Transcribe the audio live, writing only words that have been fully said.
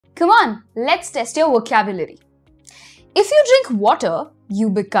Come on, let's test your vocabulary. If you drink water, you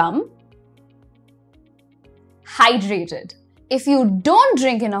become hydrated. If you don't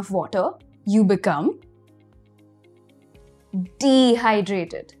drink enough water, you become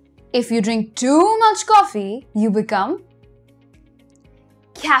dehydrated. If you drink too much coffee, you become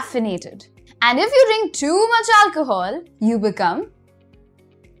caffeinated. And if you drink too much alcohol, you become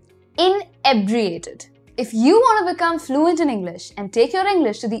inebriated. If you want to become fluent in English and take your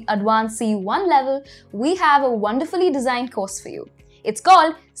English to the advanced C1 level, we have a wonderfully designed course for you. It's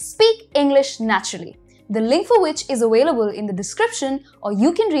called Speak English Naturally, the link for which is available in the description, or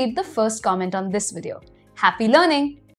you can read the first comment on this video. Happy learning!